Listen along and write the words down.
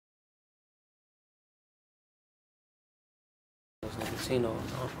Tino.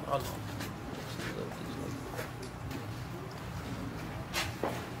 Hold on.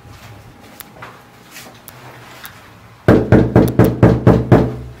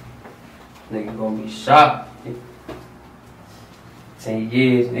 Nigga gonna be shocked. 10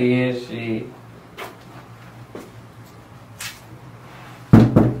 years, nigga, shit.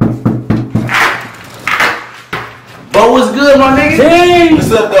 But what's good, my nigga? Hey.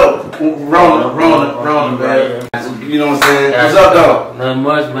 What's up, though? Rolling, man. You know what I'm saying? What's up, though? Nothing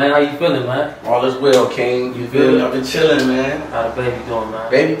much, man. How you feeling, man? All is well, King. You feel me? I've been chilling, man. How the baby doing,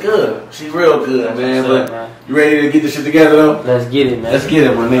 man? Baby good. She real good, That's man. what's up, But man. you ready to get this shit together, though? Let's get it, man. Let's get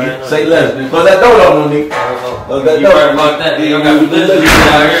it, my nigga. Man, Say less, man. Close that door, though, my nigga. Close that You door. right about that. You got publicity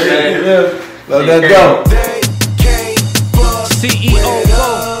out here, man. Close that door.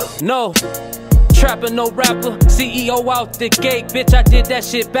 CEO, no. Trapper, no rapper, CEO out the gate. Bitch, I did that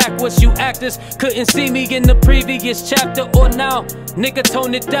shit backwards. You actors couldn't see me in the previous chapter or now. Nigga,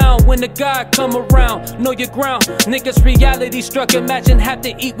 tone it down when the God come around. Know your ground. Niggas, reality struck. Imagine have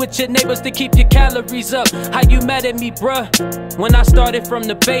to eat with your neighbors to keep your calories up. How you mad at me, bruh? When I started from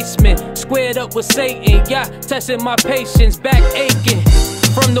the basement, squared up with Satan. Yeah, testing my patience, back aching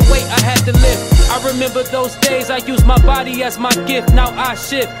from the weight I had to lift. I remember those days I used my body as my gift. Now I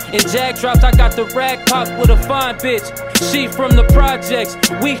shift. In jag drops, I got the rag pop with a fine bitch. She from the projects,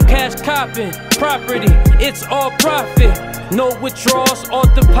 we cash copping. Property, it's all profit. No withdrawals or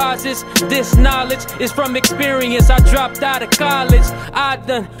deposits. This knowledge is from experience. I dropped out of college. I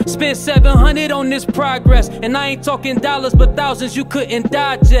done spent 700 on this progress. And I ain't talking dollars, but thousands you couldn't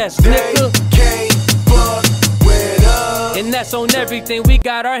digest, nigga. And that's on everything, we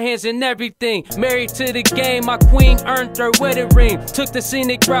got our hands in everything. Married to the game, my queen earned her wedding ring. Took the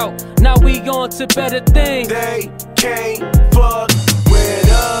scenic route, now we on to better things. They can't fuck with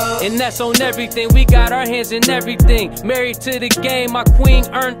us. And that's on everything, we got our hands in everything. Married to the game, my queen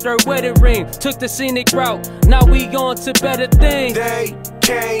earned her wedding ring. Took the scenic route, now we on to better things. They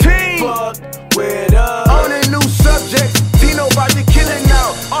can't fuck with us. On a new subject, Tino about to kill it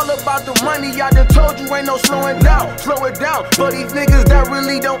now. All about the money, I done told you ain't no slowing down. Slow it down for these niggas that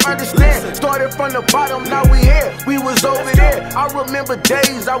really don't understand. Started from the bottom, now we here. We was over there. I remember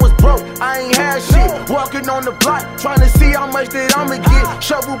days I was broke, I ain't had shit. Walking on the block, trying to see how much that I'ma get.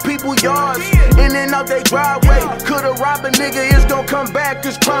 Shovel people yards, in and out they driveway. Coulda robbed a nigga, it's gon' come back,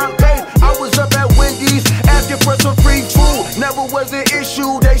 cause crime paid. I was up at Wendy's, asking for some free food. Never was an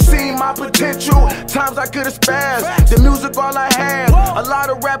issue, they seen my potential. Times I coulda spazzed, the music all I had. A lot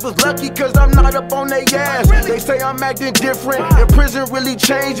of rappers lucky cause I'm not up on their ass. They say I'm acting different, and prison really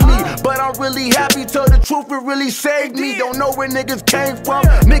changed me. But I'm really happy, tell the truth, it really saved me. Don't know where niggas came from,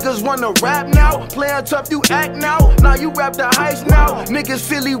 niggas wanna rap now. Playing tough, you act now, now you rap the heist now. Niggas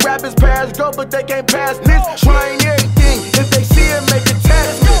silly rappers pass go, but they can't pass this. Trying everything, if they see it, make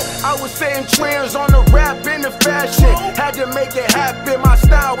attachments. I was saying trends on the rap in the fashion. Had to make it happen, my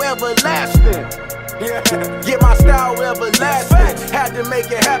style everlasting. Yeah, my style everlasting. Had to make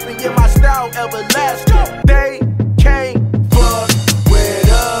it happen, yeah, my style everlasting. They can't fuck with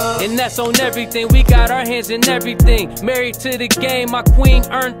us. And that's on everything, we got our hands in everything. Married to the game, my queen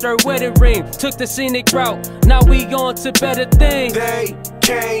earned her wedding ring. Took the scenic route, now we on to better things. They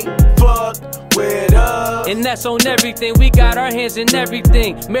can't fuck with us. And that's on everything, we got our hands in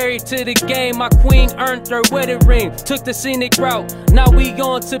everything. Married to the game, my queen earned her wedding ring. Took the scenic route, now we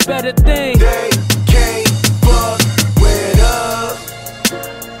on to better things. They can't